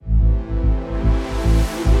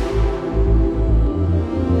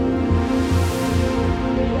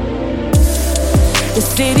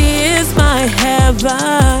city is my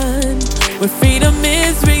heaven, where freedom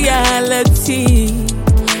is reality.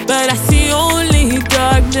 But I see only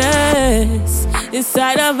darkness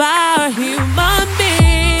inside of our human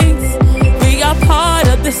beings. We are part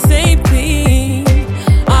of the same thing.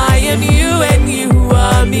 I am you and you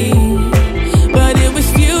are me.